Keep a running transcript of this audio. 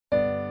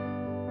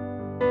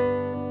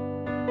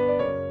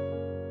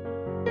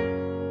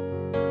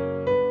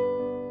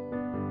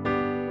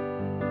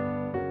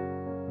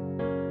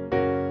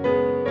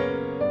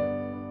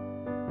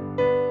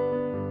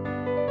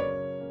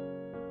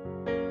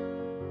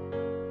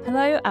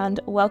Hello and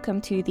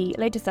welcome to the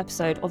latest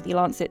episode of the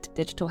Lancet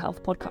Digital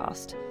Health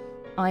Podcast.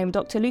 I am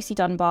Dr. Lucy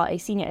Dunbar, a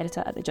senior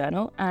editor at the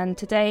journal, and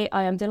today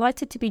I am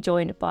delighted to be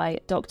joined by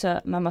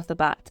Dr. Mamatha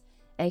Bhat,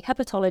 a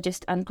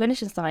hepatologist and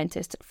clinician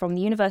scientist from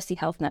the University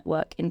Health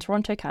Network in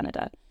Toronto,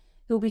 Canada,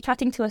 who will be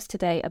chatting to us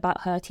today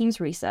about her team's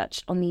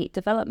research on the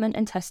development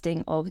and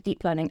testing of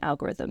deep learning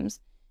algorithms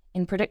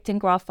in predicting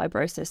graft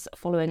fibrosis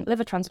following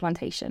liver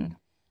transplantation.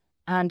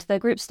 And their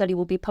group study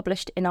will be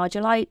published in our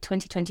July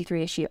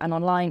 2023 issue and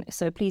online,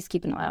 so please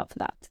keep an eye out for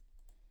that.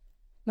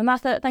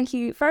 Mamatha, thank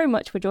you very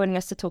much for joining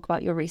us to talk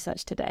about your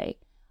research today.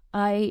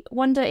 I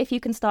wonder if you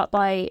can start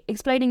by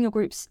explaining your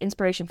group's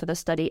inspiration for the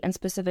study, and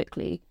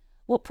specifically,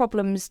 what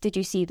problems did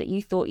you see that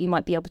you thought you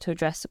might be able to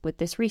address with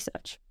this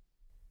research?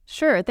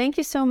 Sure. Thank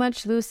you so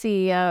much,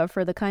 Lucy,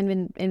 for the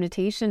kind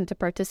invitation to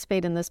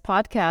participate in this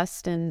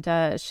podcast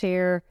and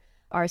share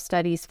our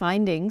study's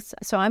findings.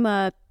 So I'm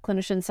a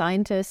clinician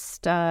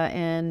scientist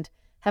and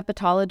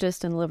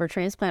hepatologist in the liver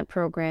transplant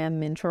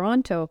program in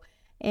Toronto.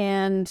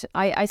 And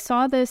I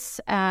saw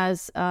this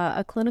as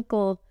a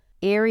clinical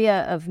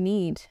area of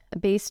need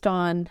based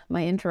on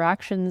my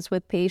interactions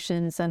with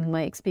patients and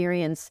my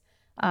experience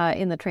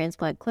in the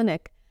transplant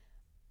clinic.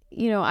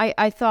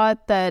 I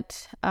thought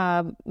that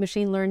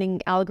machine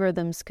learning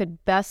algorithms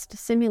could best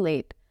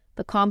simulate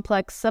the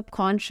complex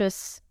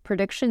subconscious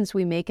predictions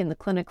we make in the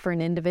clinic for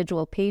an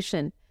individual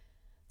patient.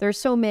 There are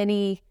so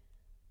many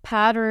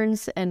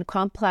patterns and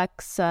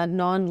complex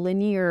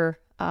nonlinear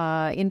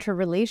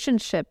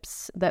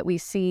interrelationships that we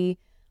see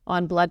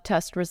on blood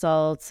test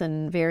results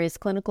and various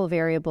clinical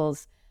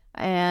variables.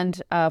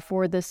 And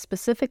for this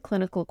specific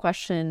clinical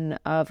question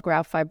of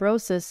graft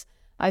fibrosis,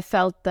 I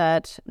felt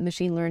that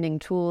machine learning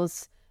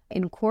tools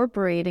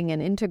incorporating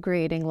and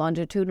integrating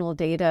longitudinal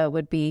data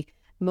would be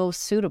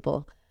most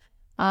suitable.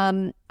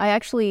 I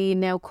actually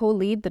now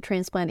co-lead the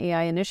Transplant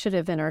AI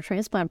initiative in our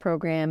transplant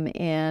program,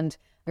 and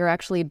we're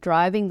actually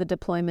driving the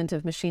deployment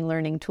of machine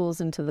learning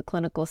tools into the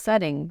clinical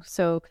setting.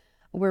 So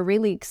we're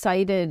really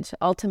excited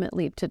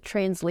ultimately to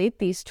translate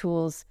these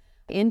tools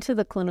into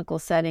the clinical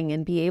setting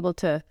and be able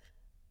to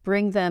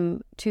bring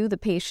them to the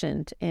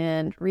patient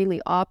and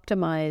really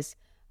optimize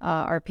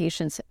our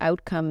patients'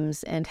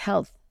 outcomes and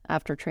health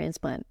after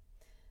transplant.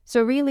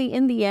 So really,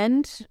 in the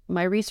end,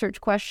 my research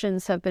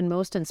questions have been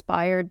most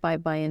inspired by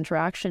my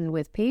interaction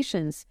with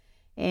patients,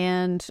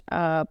 and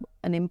an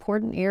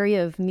important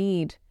area of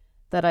need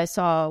that I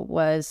saw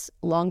was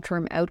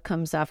long-term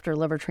outcomes after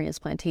liver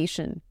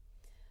transplantation,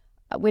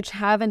 which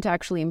haven't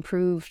actually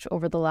improved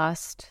over the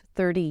last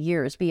 30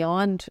 years.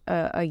 Beyond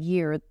a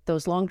year,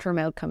 those long-term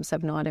outcomes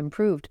have not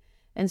improved.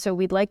 And so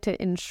we'd like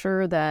to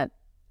ensure that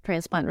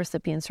transplant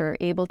recipients are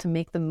able to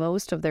make the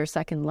most of their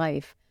second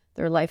life,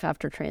 their life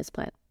after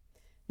transplant.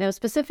 Now,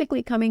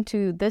 specifically coming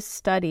to this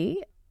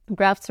study,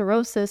 graft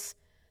cirrhosis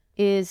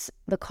is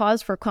the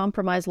cause for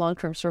compromised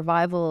long-term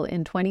survival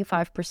in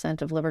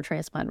 25% of liver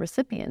transplant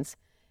recipients.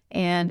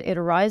 And it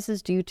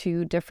arises due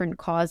to different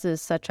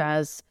causes such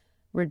as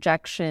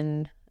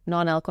rejection,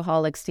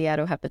 non-alcoholic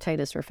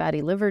steatohepatitis or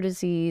fatty liver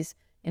disease,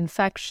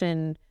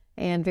 infection,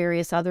 and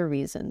various other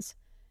reasons.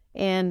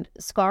 And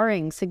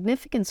scarring,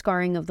 significant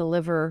scarring of the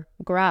liver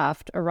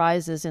graft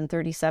arises in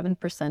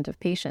 37% of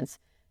patients.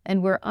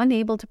 And we're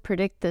unable to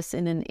predict this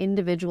in an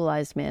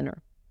individualized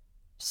manner.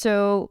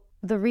 So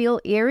the real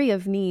area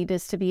of need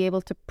is to be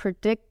able to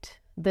predict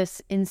this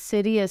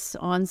insidious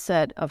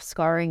onset of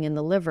scarring in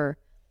the liver,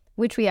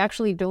 which we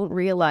actually don't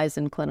realize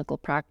in clinical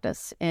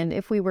practice. And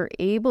if we were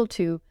able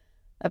to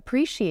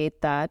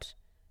appreciate that,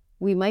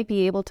 we might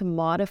be able to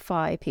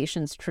modify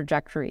patients'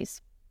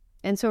 trajectories.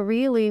 And so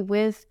really,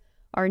 with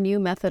our new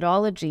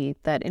methodology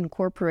that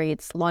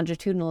incorporates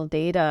longitudinal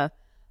data,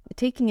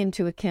 taking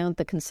into account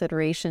the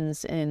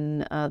considerations in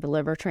the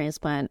liver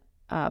transplant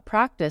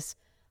practice,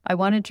 I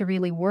wanted to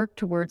really work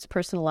towards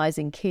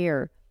personalizing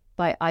care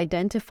by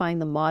identifying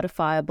the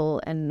modifiable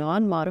and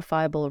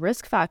non-modifiable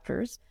risk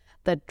factors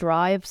that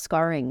drive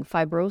scarring,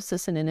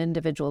 fibrosis in an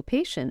individual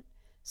patient,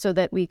 so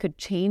that we could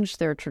change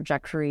their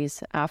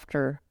trajectories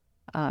after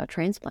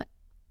transplant.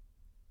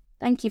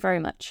 Thank you very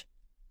much.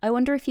 I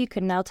wonder if you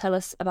can now tell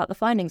us about the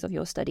findings of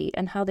your study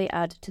and how they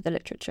add to the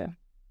literature.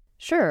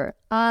 Sure.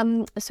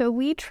 So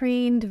we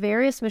trained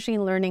various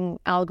machine learning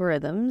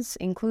algorithms,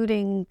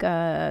 including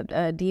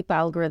deep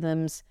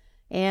algorithms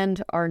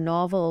and our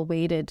novel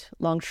weighted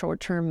long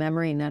short-term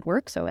memory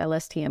network, so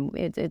LSTM.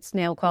 It's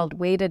now called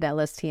weighted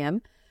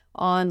LSTM,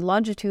 on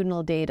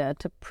longitudinal data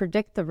to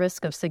predict the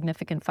risk of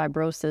significant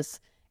fibrosis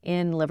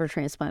in liver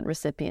transplant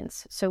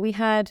recipients. So we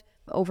had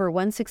over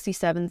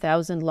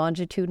 167,000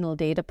 longitudinal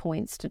data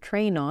points to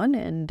train on,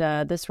 and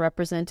this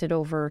represented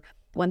over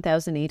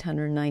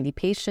 1,890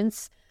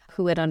 patients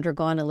who had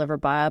undergone a liver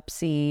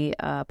biopsy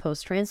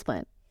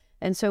post-transplant.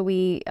 And so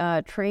we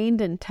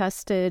trained and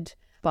tested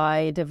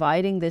by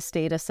dividing this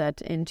data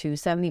set into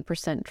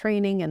 70%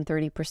 training and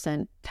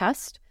 30%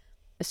 test,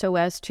 so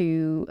as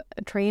to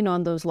train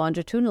on those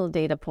longitudinal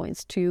data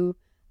points to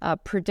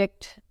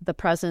predict the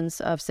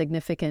presence of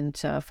significant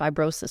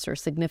fibrosis or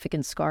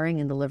significant scarring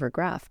in the liver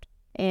graft.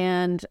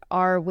 And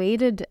our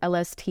weighted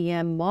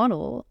LSTM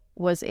model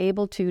was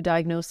able to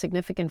diagnose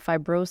significant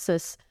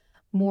fibrosis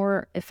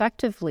more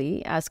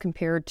effectively as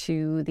compared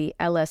to the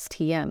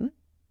LSTM,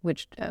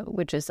 which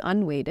is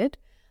unweighted,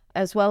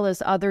 as well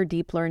as other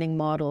deep learning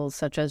models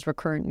such as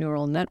recurrent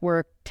neural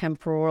network,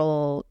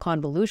 temporal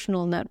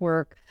convolutional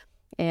network,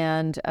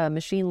 and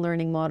machine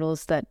learning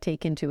models that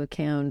take into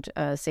account,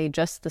 say,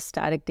 just the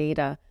static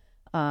data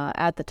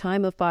at the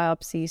time of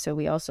biopsy. So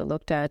we also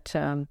looked at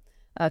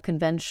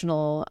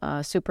conventional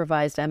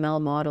supervised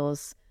ML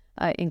models,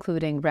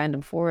 including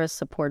random forest,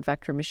 support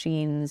vector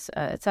machines,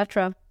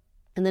 etc.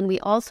 And then we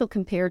also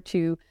compared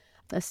to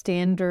a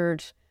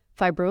standard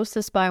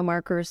fibrosis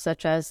biomarkers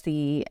such as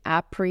the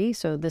APRI,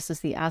 so this is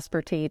the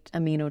aspartate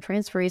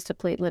aminotransferase to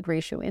platelet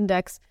ratio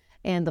index,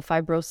 and the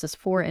fibrosis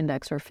 4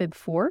 index, or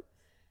FIB4.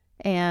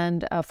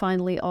 And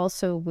finally,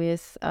 also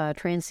with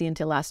transient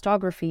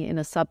elastography in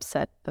a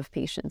subset of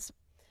patients.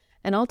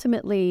 And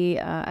ultimately,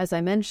 as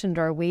I mentioned,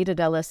 our weighted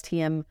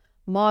LSTM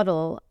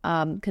model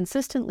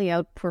consistently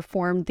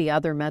outperformed the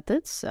other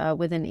methods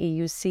with an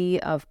AUC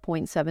of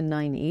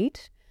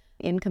 0.798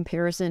 in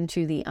comparison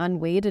to the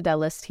unweighted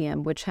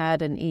LSTM, which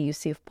had an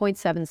AUC of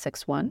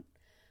 0.761,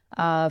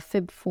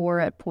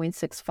 FIB4 at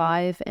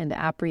 0.65, and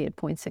APRI at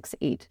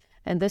 0.68.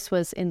 And this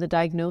was in the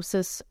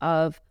diagnosis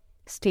of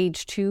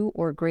stage 2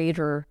 or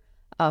greater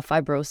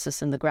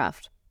fibrosis in the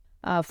graft.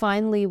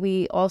 Finally,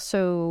 we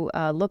also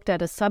looked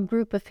at a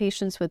subgroup of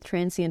patients with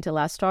transient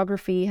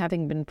elastography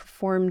having been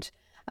performed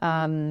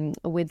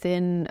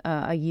within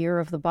a year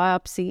of the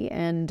biopsy,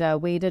 and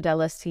weighted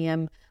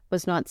LSTM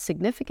was not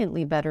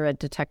significantly better at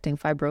detecting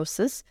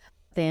fibrosis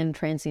than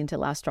transient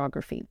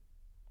elastography.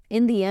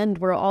 In the end,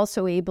 we're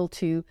also able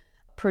to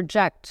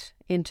project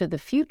into the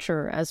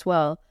future as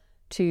well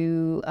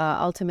to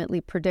ultimately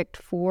predict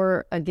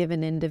for a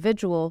given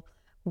individual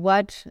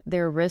what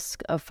their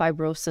risk of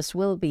fibrosis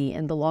will be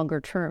in the longer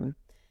term.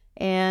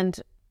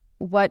 And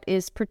what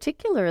is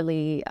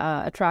particularly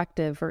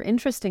attractive or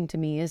interesting to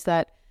me is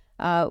that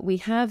we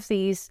have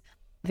these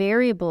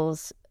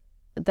variables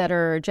that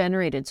are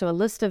generated, so a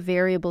list of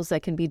variables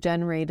that can be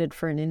generated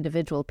for an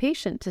individual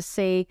patient to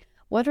say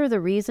what are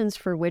the reasons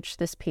for which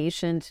this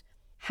patient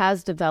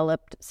has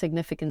developed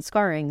significant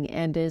scarring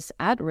and is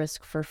at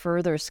risk for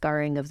further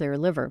scarring of their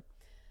liver.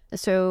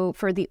 So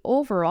for the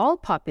overall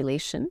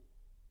population,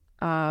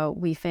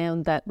 we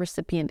found that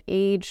recipient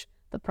age,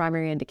 the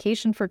primary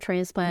indication for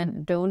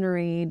transplant, donor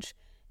age,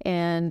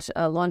 and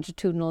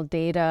longitudinal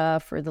data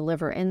for the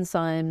liver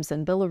enzymes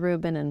and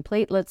bilirubin and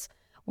platelets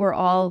were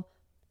all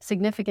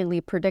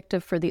significantly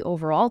predictive for the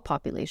overall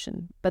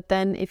population. But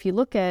then if you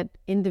look at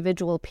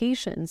individual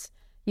patients,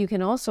 you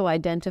can also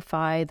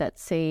identify that,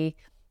 say,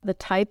 the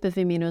type of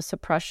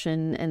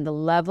immunosuppression and the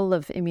level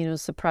of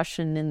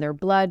immunosuppression in their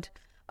blood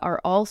are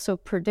also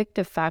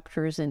predictive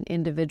factors in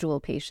individual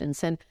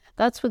patients. And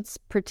that's what's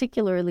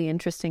particularly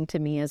interesting to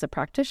me as a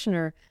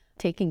practitioner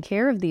taking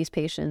care of these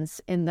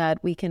patients, in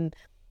that we can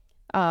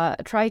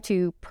try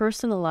to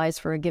personalize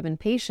for a given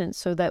patient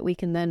so that we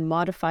can then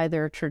modify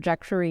their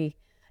trajectory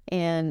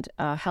and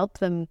help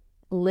them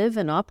live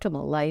an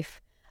optimal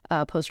life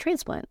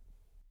post-transplant.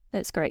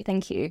 That's great.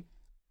 Thank you.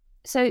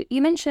 So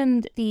you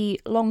mentioned the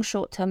long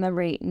short-term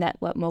memory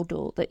network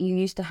model that you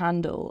use to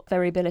handle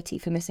variability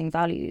for missing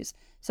values.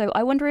 So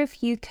I wonder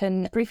if you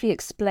can briefly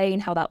explain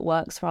how that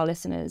works for our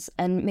listeners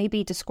and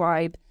maybe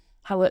describe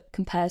how it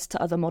compares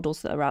to other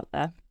models that are out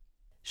there.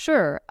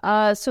 Sure.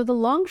 So the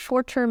long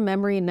short-term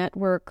memory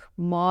network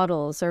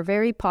models are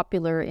very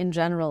popular in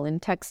general in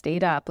text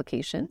data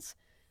applications,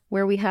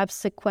 where we have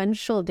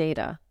sequential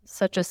data,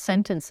 such as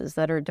sentences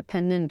that are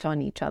dependent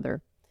on each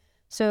other.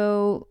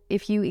 So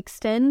if you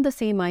extend the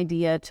same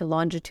idea to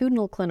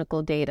longitudinal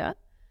clinical data,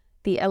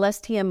 the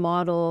LSTM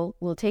model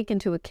will take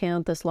into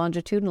account this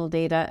longitudinal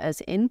data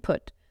as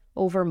input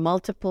over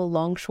multiple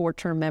long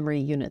short-term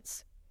memory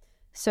units.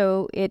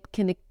 So it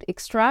can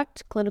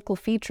extract clinical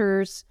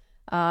features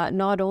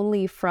not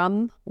only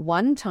from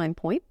one time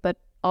point, but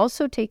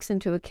also takes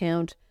into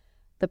account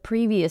the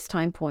previous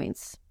time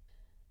points.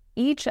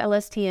 Each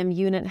LSTM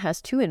unit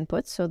has two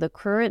inputs, so the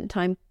current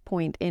time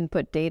point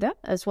input data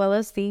as well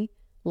as the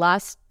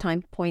last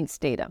time points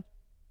data.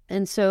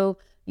 And so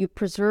you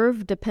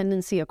preserve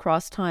dependency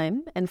across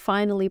time and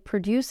finally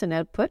produce an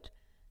output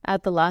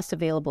at the last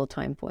available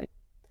time point.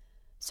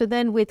 So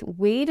then with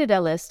weighted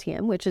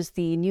LSTM, which is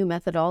the new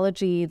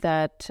methodology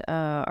that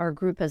our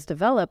group has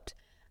developed,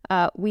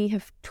 we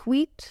have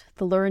tweaked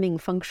the learning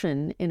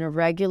function in a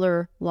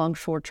regular long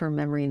short-term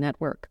memory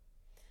network.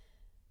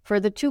 For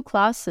the two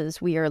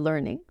classes we are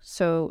learning,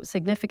 so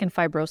significant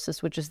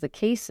fibrosis, which is the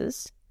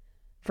cases,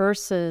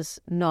 versus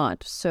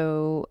not,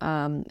 so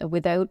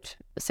without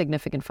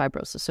significant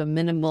fibrosis, so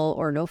minimal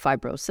or no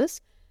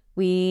fibrosis,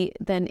 we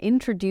then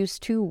introduce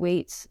two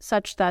weights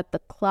such that the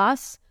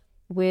class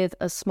with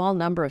a small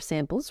number of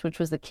samples, which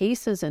was the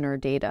cases in our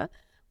data,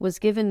 was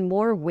given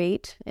more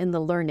weight in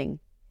the learning.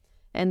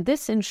 And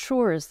this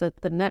ensures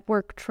that the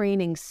network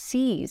training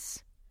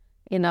sees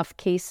enough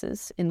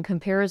cases in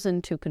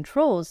comparison to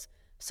controls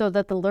so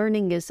that the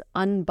learning is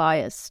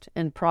unbiased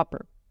and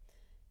proper.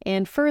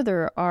 And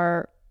further,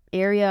 our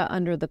area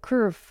under the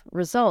curve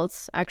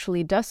results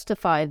actually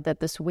justified that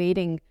this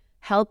weighting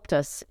helped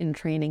us in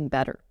training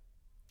better.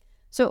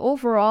 So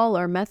overall,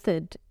 our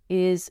method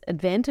is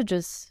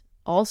advantageous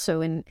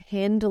also in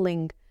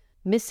handling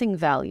missing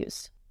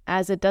values,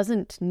 as it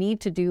doesn't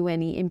need to do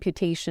any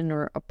imputation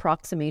or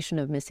approximation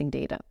of missing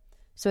data.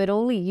 So it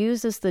only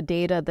uses the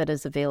data that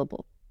is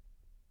available.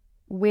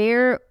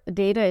 Where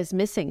data is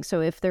missing,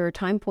 so if there are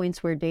time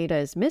points where data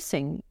is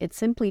missing, it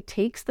simply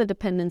takes the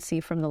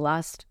dependency from the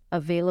last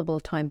available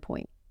time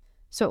point.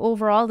 So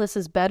overall, this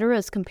is better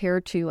as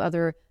compared to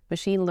other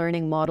machine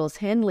learning models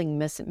handling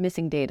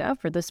missing data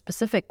for this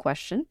specific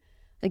question,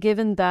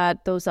 given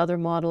that those other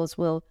models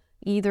will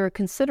either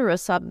consider a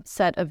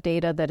subset of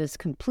data that is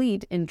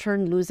complete, in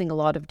turn losing a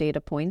lot of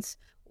data points,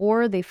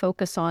 or they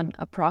focus on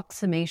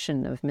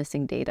approximation of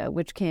missing data,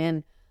 which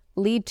can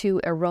lead to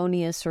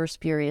erroneous or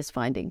spurious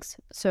findings.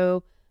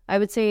 So I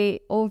would say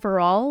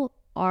overall,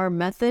 our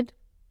method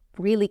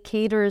really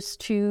caters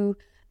to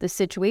the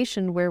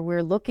situation where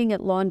we're looking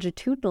at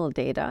longitudinal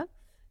data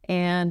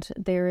and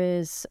there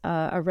is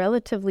a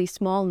relatively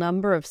small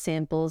number of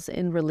samples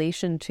in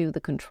relation to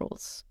the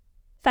controls.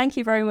 Thank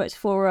you very much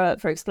for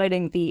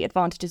explaining the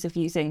advantages of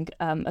using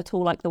a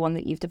tool like the one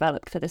that you've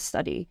developed for this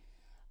study.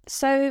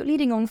 So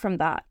leading on from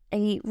that,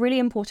 a really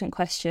important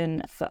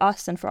question for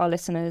us and for our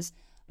listeners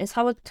is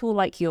how a tool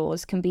like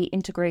yours can be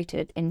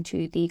integrated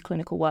into the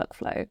clinical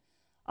workflow.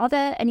 Are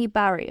there any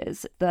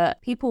barriers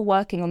that people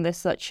working on this,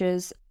 such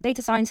as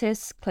data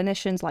scientists,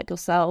 clinicians like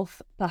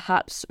yourself,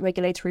 perhaps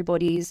regulatory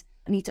bodies,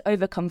 need to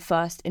overcome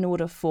first in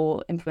order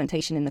for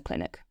implementation in the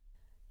clinic?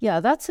 Yeah,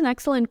 that's an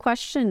excellent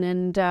question.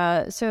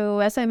 And so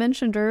as I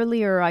mentioned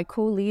earlier, I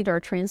co-lead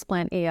our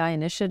Transplant AI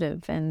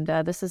initiative. And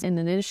this is an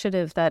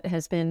initiative that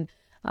has been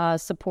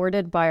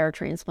supported by our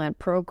transplant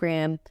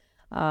program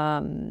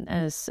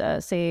as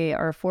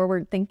our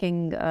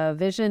forward-thinking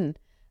vision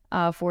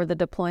for the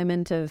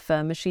deployment of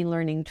machine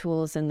learning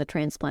tools in the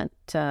transplant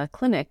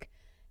clinic.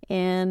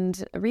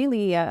 And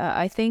really,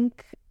 I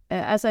think,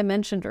 as I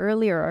mentioned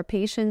earlier, our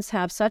patients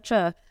have such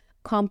a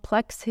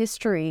complex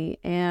history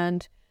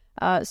and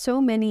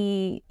so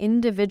many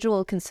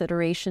individual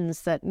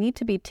considerations that need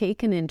to be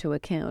taken into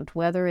account,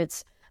 whether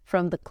it's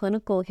from the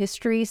clinical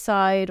history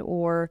side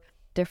or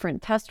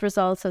different test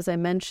results, as I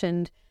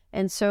mentioned.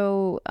 And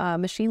so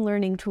machine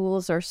learning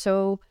tools are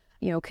so,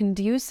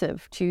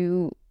 conducive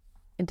to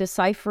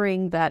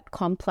deciphering that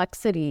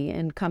complexity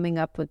and coming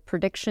up with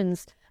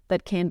predictions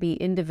that can be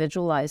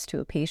individualized to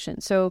a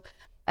patient. So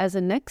as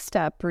a next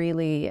step,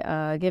 really,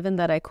 given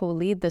that I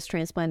co-lead this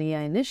Transplant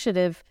AI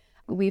initiative,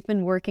 we've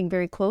been working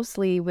very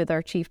closely with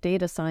our chief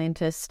data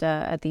scientist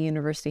at the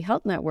University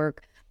Health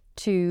Network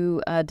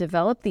to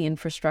develop the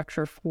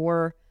infrastructure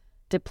for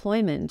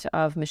deployment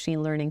of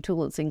machine learning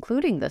tools,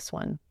 including this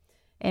one.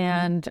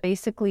 And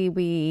basically,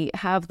 we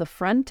have the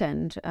front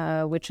end,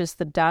 which is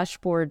the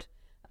dashboard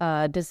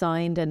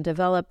designed and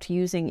developed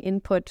using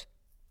input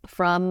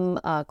from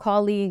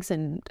colleagues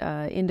and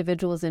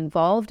individuals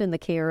involved in the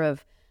care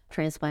of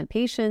transplant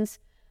patients,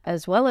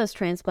 as well as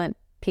transplant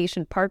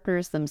patient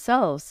partners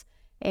themselves.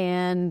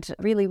 And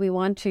really, we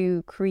want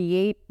to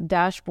create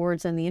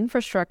dashboards and the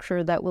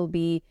infrastructure that will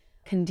be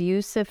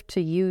conducive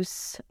to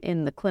use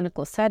in the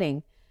clinical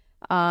setting.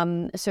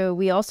 So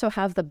we also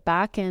have the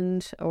back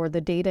end or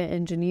the data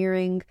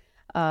engineering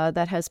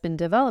that has been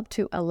developed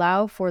to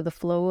allow for the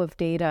flow of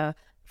data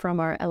from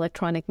our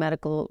electronic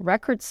medical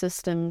record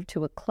system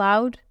to a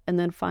cloud, and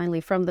then finally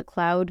from the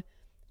cloud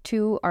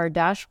to our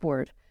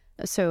dashboard.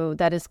 So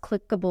that is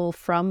clickable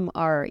from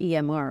our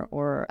EMR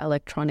or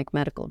electronic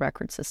medical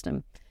record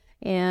system.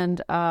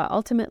 And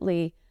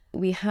ultimately,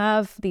 we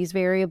have these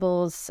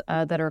variables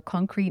that are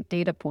concrete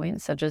data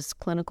points, such as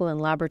clinical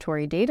and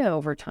laboratory data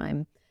over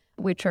time,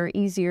 which are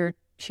easier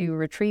to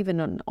retrieve in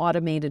an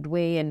automated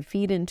way and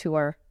feed into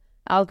our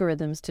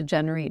algorithms to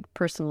generate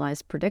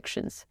personalized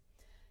predictions.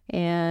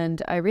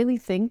 And I really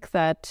think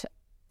that,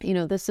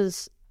 this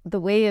is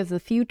the way of the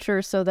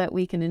future so that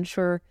we can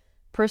ensure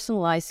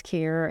personalized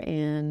care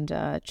and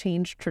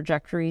change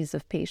trajectories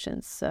of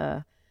patients,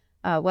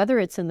 whether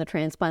it's in the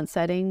transplant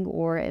setting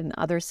or in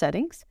other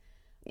settings.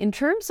 In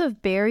terms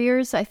of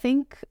barriers, I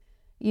think,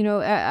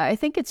 I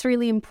think it's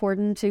really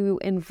important to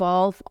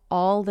involve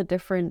all the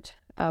different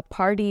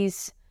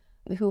parties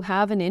who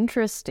have an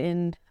interest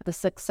in the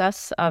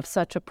success of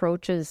such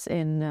approaches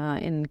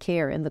in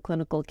care, in the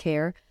clinical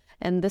care.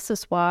 And this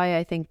is why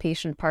I think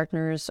patient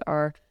partners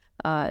are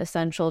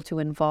essential to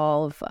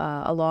involve,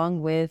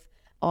 along with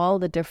all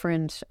the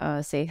different,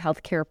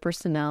 healthcare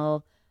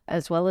personnel,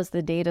 as well as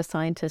the data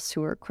scientists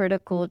who are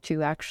critical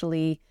to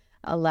actually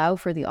allow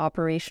for the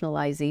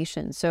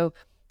operationalization. So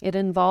it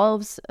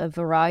involves a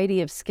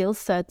variety of skill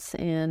sets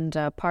and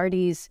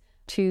parties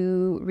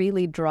to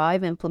really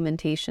drive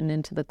implementation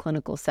into the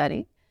clinical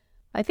setting.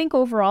 I think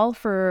overall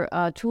for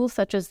tools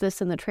such as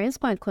this in the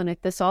transplant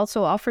clinic, this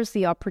also offers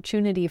the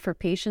opportunity for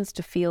patients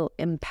to feel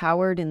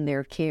empowered in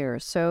their care.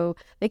 So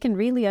they can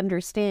really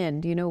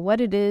understand,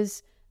 what it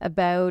is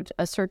about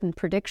a certain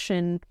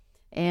prediction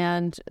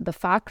and the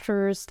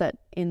factors that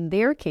in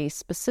their case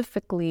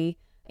specifically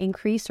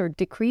increase or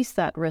decrease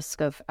that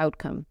risk of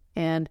outcome,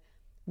 and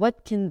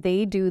what can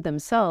they do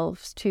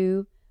themselves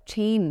to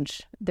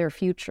change their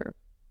future.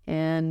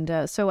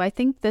 And so I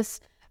think this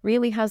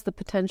really has the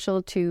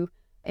potential to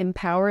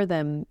empower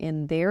them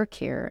in their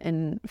care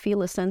and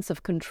feel a sense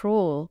of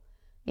control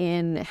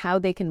in how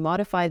they can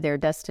modify their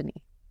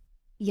destiny.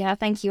 Yeah,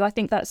 thank you. I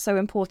think that's so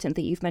important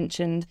that you've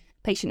mentioned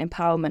patient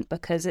empowerment,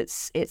 because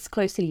it's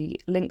closely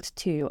linked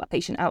to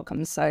patient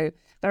outcomes. So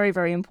very,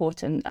 very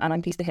important. And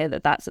I'm pleased to hear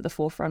that that's at the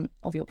forefront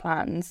of your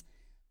plans.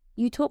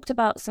 You talked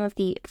about some of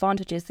the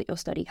advantages that your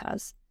study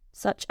has,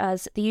 such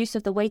as the use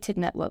of the weighted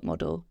network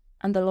model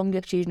and the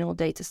longitudinal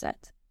data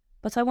set.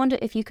 But I wonder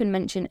if you can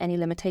mention any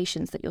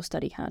limitations that your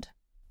study had.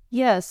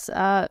 Yes.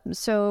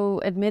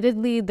 So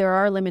admittedly, there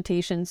are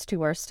limitations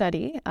to our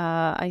study.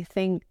 I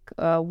think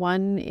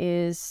one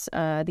is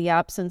the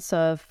absence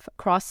of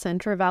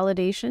cross-center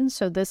validation.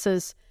 So this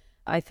is,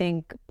 I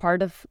think,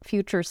 part of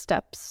future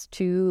steps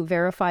to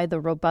verify the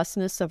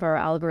robustness of our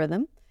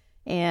algorithm.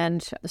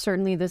 And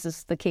certainly this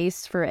is the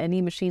case for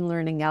any machine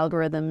learning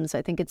algorithms.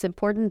 I think it's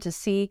important to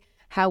see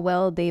how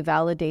well they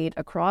validate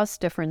across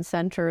different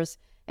centers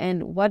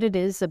and what it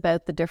is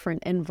about the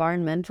different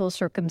environmental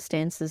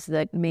circumstances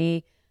that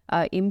may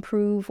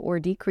improve or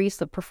decrease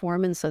the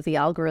performance of the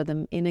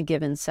algorithm in a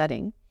given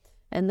setting,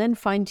 and then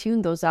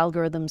fine-tune those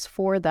algorithms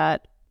for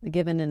that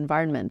given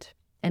environment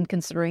and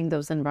considering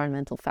those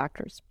environmental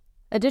factors.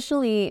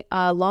 Additionally,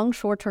 long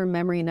short-term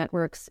memory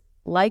networks,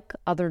 like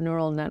other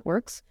neural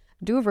networks,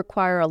 do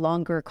require a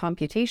longer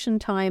computation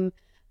time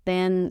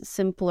than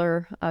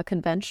simpler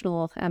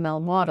conventional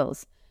ML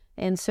models.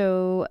 And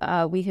so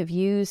we have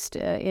used,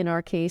 in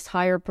our case,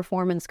 higher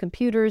performance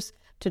computers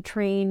to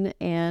train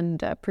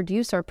and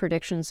produce our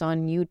predictions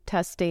on new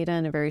test data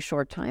in a very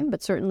short time.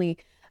 But certainly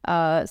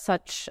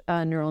such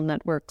neural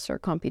networks are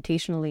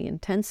computationally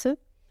intensive.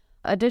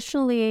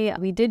 Additionally,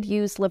 we did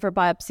use liver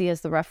biopsy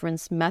as the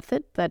reference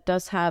method. That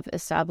does have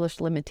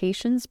established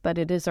limitations, but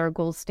it is our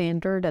gold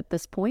standard at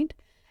this point.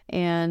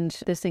 And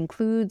this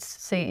includes,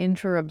 say,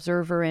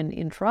 inter-observer and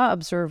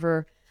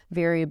intra-observer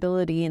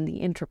variability in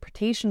the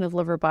interpretation of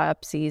liver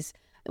biopsies,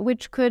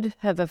 which could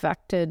have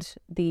affected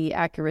the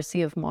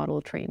accuracy of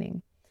model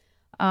training.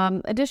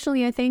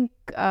 Additionally, I think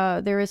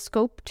there is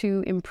scope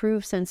to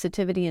improve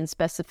sensitivity and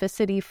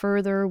specificity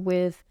further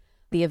with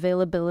the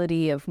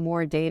availability of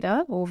more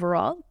data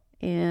overall.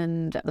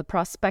 And the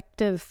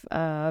prospective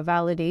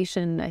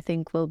validation, I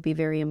think, will be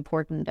very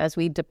important as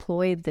we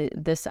deploy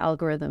this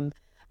algorithm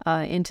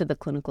into the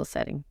clinical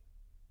setting.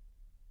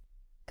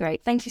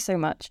 Great, thank you so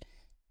much.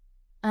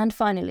 And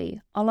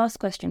finally, our last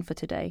question for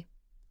today.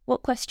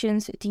 What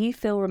questions do you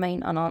feel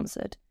remain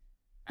unanswered?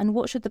 And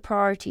what should the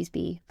priorities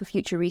be for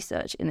future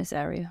research in this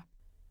area?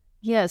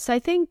 Yes, I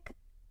think,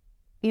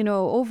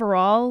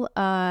 overall,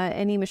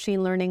 any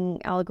machine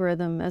learning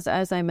algorithm,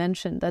 as I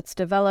mentioned, that's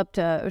developed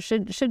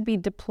should be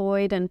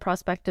deployed and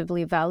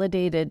prospectively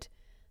validated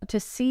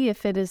to see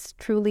if it is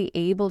truly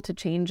able to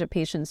change a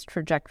patient's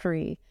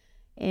trajectory.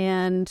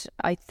 And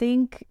I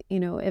think,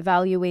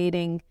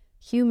 evaluating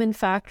human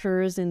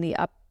factors in the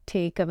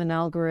uptake of an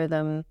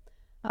algorithm,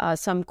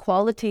 some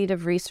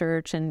qualitative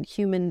research and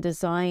human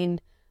design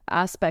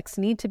aspects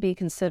need to be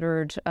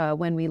considered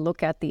when we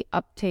look at the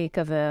uptake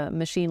of a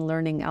machine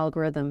learning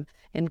algorithm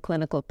in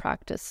clinical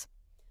practice.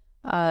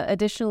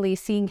 Additionally,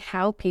 seeing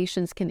how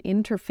patients can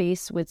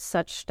interface with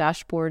such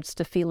dashboards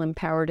to feel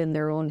empowered in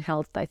their own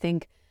health, I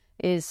think,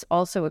 is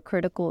also a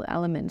critical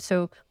element.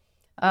 So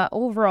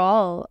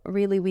overall,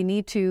 really, we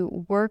need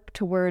to work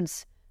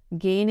towards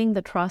gaining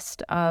the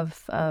trust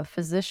of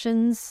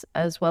physicians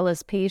as well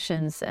as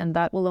patients, and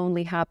that will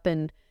only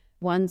happen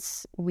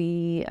once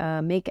we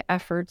make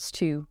efforts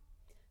to,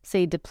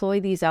 say, deploy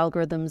these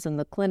algorithms in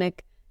the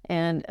clinic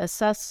and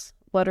assess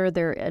what are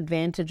their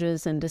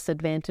advantages and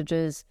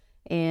disadvantages,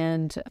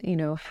 and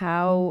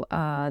how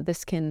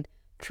this can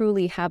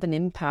truly have an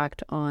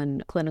impact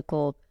on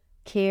clinical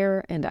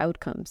care and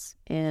outcomes.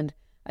 And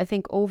I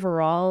think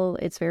overall,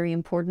 it's very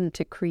important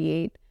to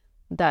create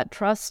that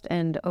trust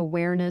and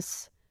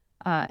awareness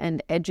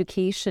and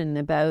education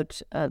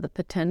about the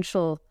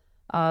potential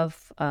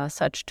of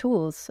such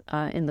tools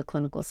in the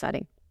clinical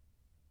setting.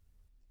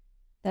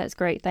 That's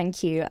great,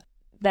 thank you.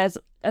 There's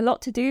a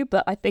lot to do,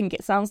 but I think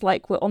it sounds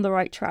like we're on the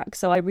right track.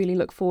 So I really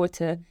look forward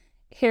to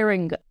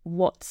hearing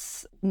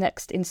what's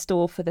next in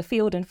store for the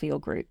field and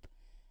field group.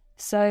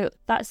 So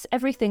that's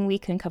everything we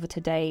can cover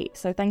today.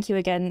 So thank you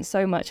again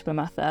so much,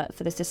 Mamatha,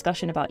 for this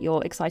discussion about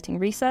your exciting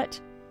research.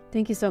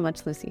 Thank you so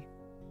much, Lucy.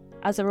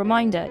 As a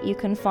reminder, you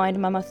can find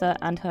Mamatha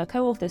and her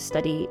co-author's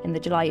study in the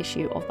July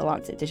issue of The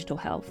Lancet Digital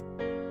Health.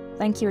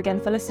 Thank you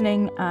again for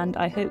listening, and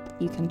I hope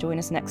you can join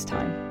us next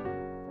time.